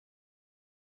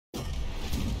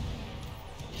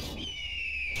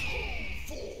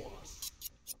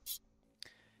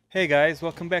Hey guys,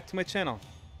 welcome back to my channel.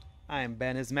 I am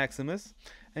Banis Maximus,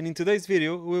 and in today's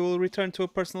video we will return to a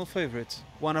personal favorite,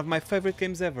 one of my favorite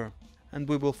games ever, and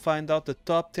we will find out the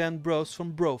top 10 bros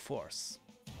from Broforce.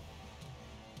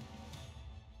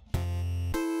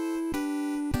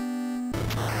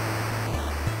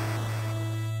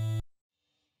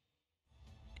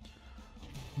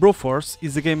 Broforce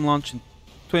is a game launched in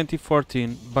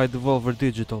 2014 by Devolver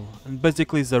Digital, and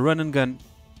basically is a run and gun,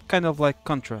 kind of like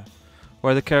Contra,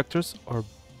 where the characters, or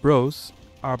bros,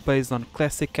 are based on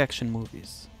classic action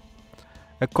movies.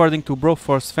 According to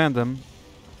Broforce fandom,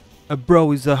 a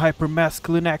bro is a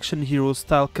hyper-masculine action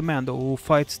hero-style commando who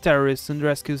fights terrorists and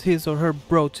rescues his or her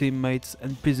bro teammates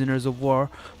and prisoners of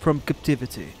war from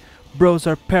captivity. Bros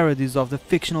are parodies of the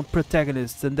fictional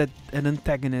protagonists and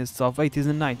antagonists of 80s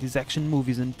and 90s action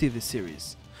movies and TV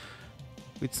series,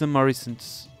 with some more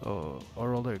recent or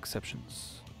older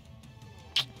exceptions.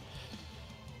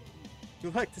 If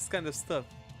you like this kind of stuff,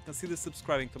 consider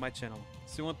subscribing to my channel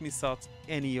so you won't miss out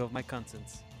any of my content.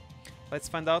 Let's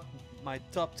find out my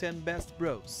top 10 best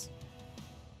bros.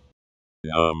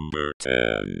 Number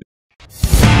 10.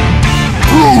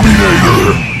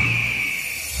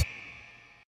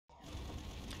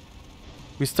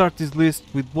 We start this list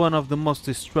with one of the most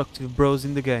destructive bros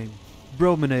in the game.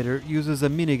 Brominator uses a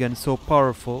minigun so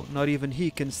powerful not even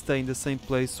he can stay in the same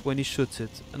place when he shoots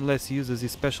it, unless he uses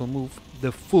his special move,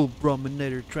 the full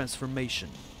Brominator transformation.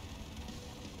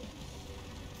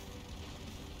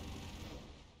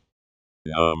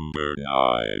 Number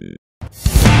 9.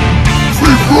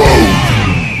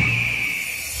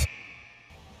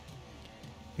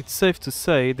 It's safe to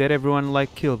say that everyone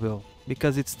liked Kill Bill,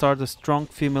 because it starred a strong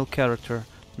female character,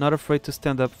 not afraid to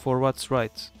stand up for what's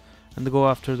right, and go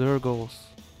after her goals.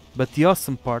 But the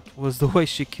awesome part was the way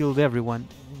she killed everyone,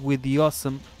 with the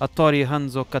awesome Hattori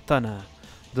Hanzo Katana,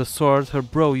 the sword her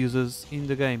bro uses in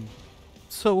the game.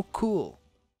 So cool!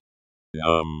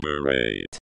 Number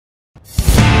 8.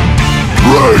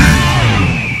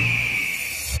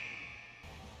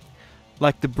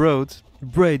 Like the Broad,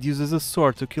 Braid uses a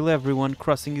sword to kill everyone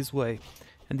crossing his way,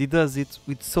 and he does it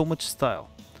with so much style.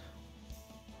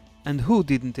 And who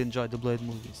didn't enjoy the Blade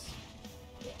movies?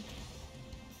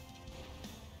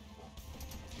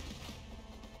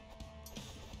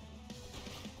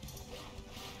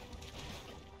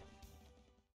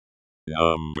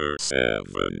 Number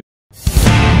 7.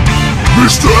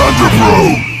 Mr.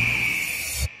 Underbro!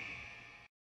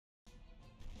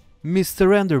 Mr.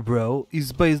 Underbro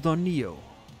is based on Neo,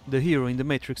 the hero in the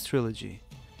Matrix trilogy.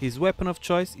 His weapon of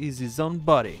choice is his own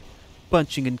body,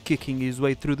 punching and kicking his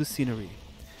way through the scenery.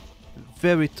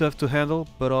 Very tough to handle,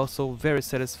 but also very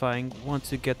satisfying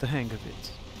once you get the hang of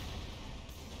it.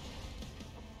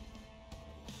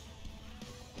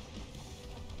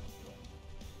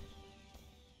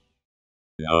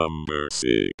 Number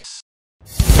 6.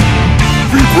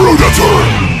 The Predator!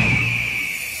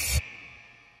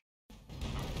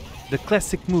 The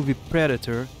classic movie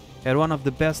Predator had one of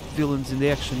the best villains in the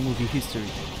action movie history,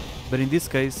 but in this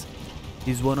case,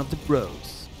 he's one of the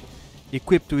bros.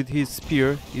 Equipped with his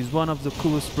spear, he's one of the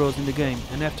coolest bros in the game,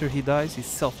 and after he dies, he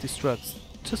self-destructs,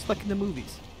 just like in the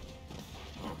movies.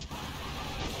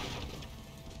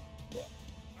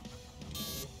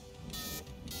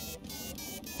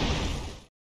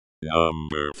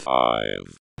 Number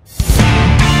 5.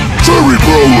 Cherry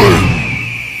Brolin!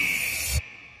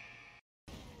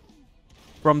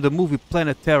 From the movie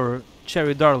Planet Terror,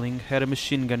 Cherry Darling had a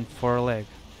machine gun for a leg.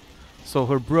 So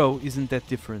her bro isn't that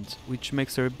different, which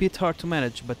makes her a bit hard to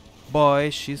manage, but boy,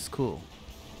 she's cool.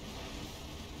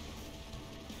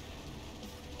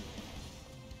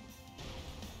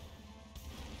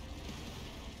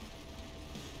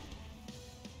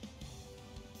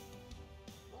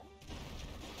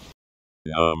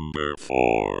 Number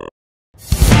 4.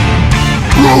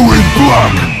 Glowing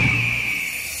Black!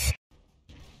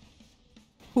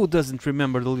 Who doesn't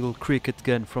remember the little cricket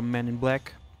gun from Men in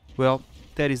Black? Well,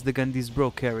 that is the gun this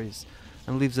bro carries,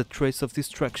 and leaves a trace of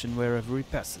destruction wherever he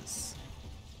passes.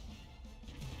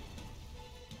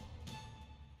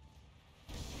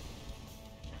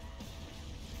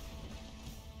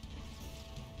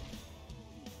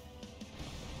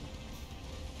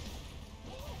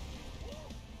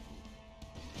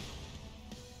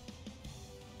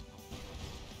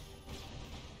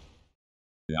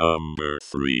 Number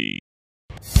 3.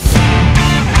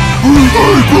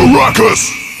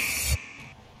 Baracus!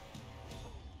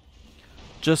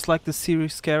 Just like the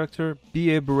series character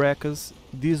B.A. Baracus,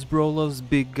 this bro loves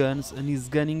big guns, and his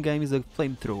gunning game is a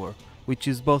flamethrower, which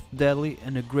is both deadly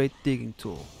and a great digging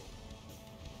tool.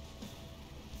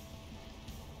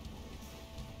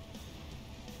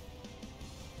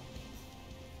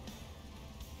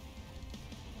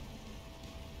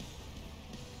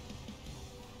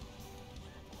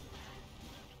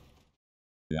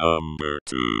 Number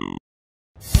 2.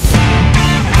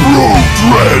 Bro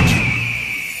Dread.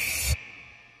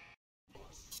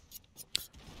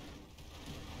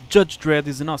 Judge Dredd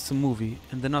is an awesome movie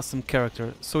and an awesome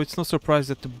character, so it's no surprise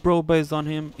that the bro based on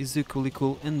him is equally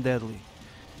cool and deadly.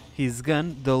 His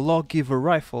gun, the Lawgiver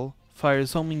rifle,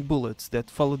 fires homing bullets that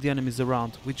follow the enemies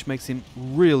around, which makes him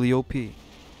really OP.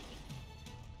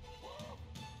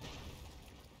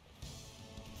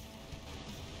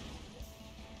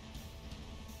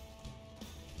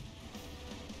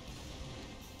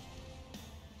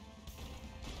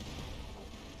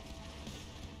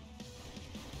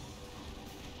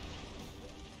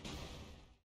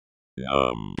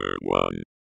 Number 1.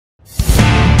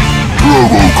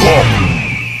 Robocop.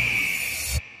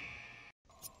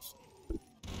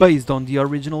 Based on the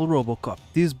original Robocop,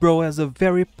 this bro has a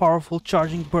very powerful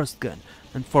charging burst gun,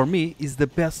 and for me is the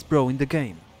best bro in the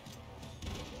game.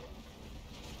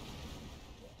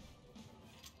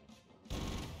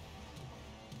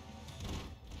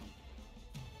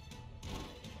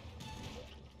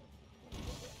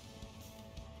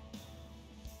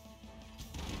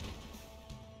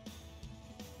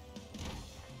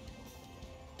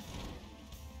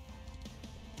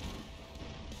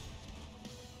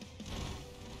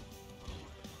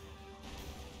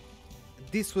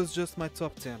 This was just my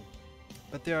top 10,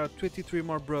 but there are 23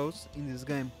 more bros in this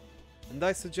game, and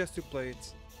I suggest you play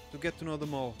it to get to know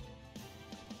them all.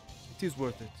 It is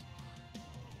worth it.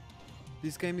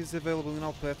 This game is available in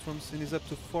all platforms and is up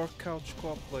to 4 couch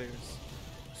co-op players,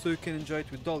 so you can enjoy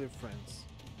it with all your friends.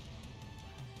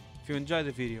 If you enjoyed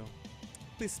the video,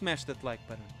 please smash that like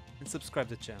button and subscribe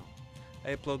to the channel.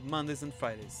 I upload Mondays and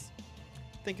Fridays.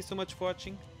 Thank you so much for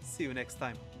watching, see you next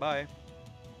time, bye!